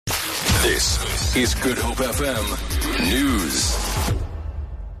This is Good Hope FM News.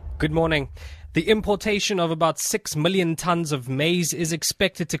 Good morning. The importation of about 6 million tons of maize is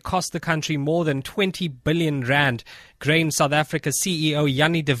expected to cost the country more than 20 billion rand. Grain South Africa CEO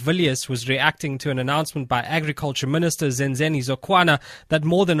Jannie de Villiers was reacting to an announcement by Agriculture Minister Zenzeni Zokwana that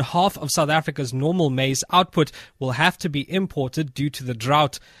more than half of South Africa's normal maize output will have to be imported due to the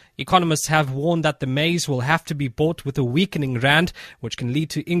drought. Economists have warned that the maize will have to be bought with a weakening rand, which can lead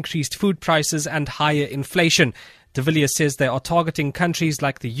to increased food prices and higher inflation. De Villiers says they are targeting countries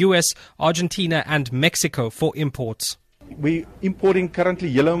like the US, Argentina and Mexico for imports. We're importing currently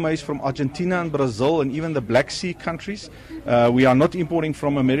yellow maize from Argentina and Brazil and even the Black Sea countries. We are not importing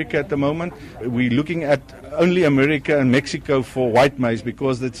from America at the moment. We're looking at only America and Mexico for white maize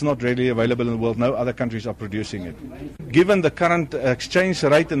because it's not readily available in the world. No other countries are producing it. Given the current exchange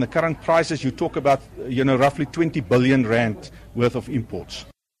rate and the current prices, you talk about, roughly 20 billion rand worth of imports.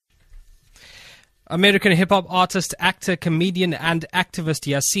 American hip-hop artist, actor, comedian and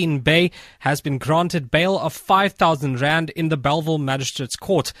activist Yassine Bey has been granted bail of 5,000 rand in the Bellville Magistrates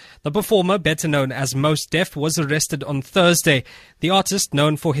Court. The performer, better known as Mos Def, was arrested on Thursday. The artist,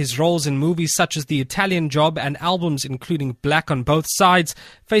 known for his roles in movies such as The Italian Job and albums including Black on Both Sides,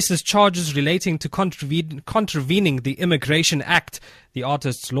 faces charges relating to contravening the Immigration Act. The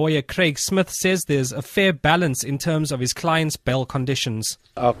artist's lawyer, Craig Smith, says there's a fair balance in terms of his client's bail conditions.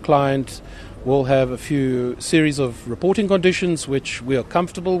 Our client will have a few series of reporting conditions which we are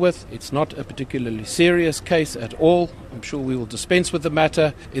comfortable with. It's not a particularly serious case at all. I'm sure we will dispense with the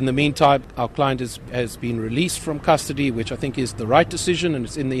matter. In the meantime, our client has been released from custody, which I think is the right decision and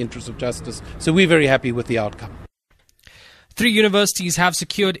it's in the interest of justice. So we're very happy with the outcome. 3 universities have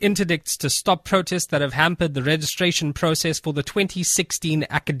secured interdicts to stop protests that have hampered the registration process for the 2016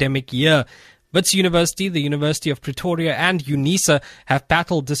 academic year. Wits University, the University of Pretoria and UNISA have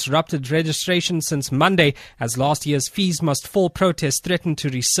battled disrupted registration since Monday as last year's fees must fall protests threaten to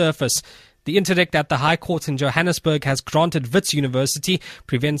resurface. The interdict at the High Court in Johannesburg has granted Wits University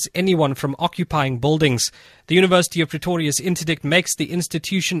prevents anyone from occupying buildings. The University of Pretoria's interdict makes the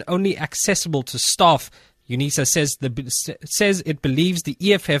institution only accessible to staff. UNISA says it believes the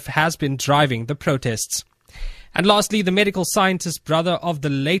EFF has been driving the protests. And lastly, the medical scientist, brother of the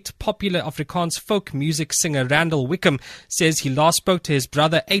late popular Afrikaans folk music singer Randall Wickham, says he last spoke to his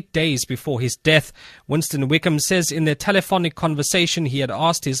brother 8 days before his death. Winston Wickham says in their telephonic conversation he had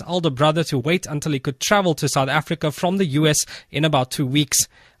asked his older brother to wait until he could travel to South Africa from the US in about 2 weeks.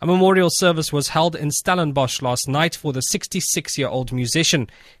 A memorial service was held in Stellenbosch last night for the 66-year-old musician.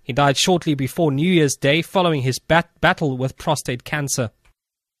 He died shortly before New Year's Day following his battle with prostate cancer.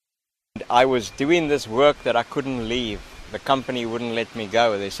 I was doing this work that I couldn't leave. The company wouldn't let me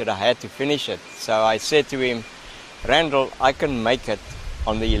go. They said I had to finish it. So I said to him, Randall, I can make it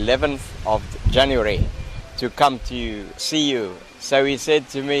on the 11th of January to come to see you. So he said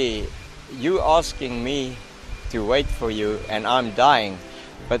to me, you asking me to wait for you and I'm dying,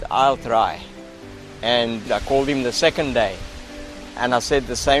 but I'll try. And I called him the second day and I said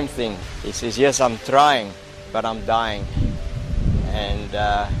the same thing. He says, yes, I'm trying, but I'm dying.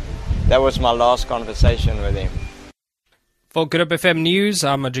 And that was my last conversation with him. For Good Hope FM News,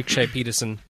 I'm Adrikshay Peterson.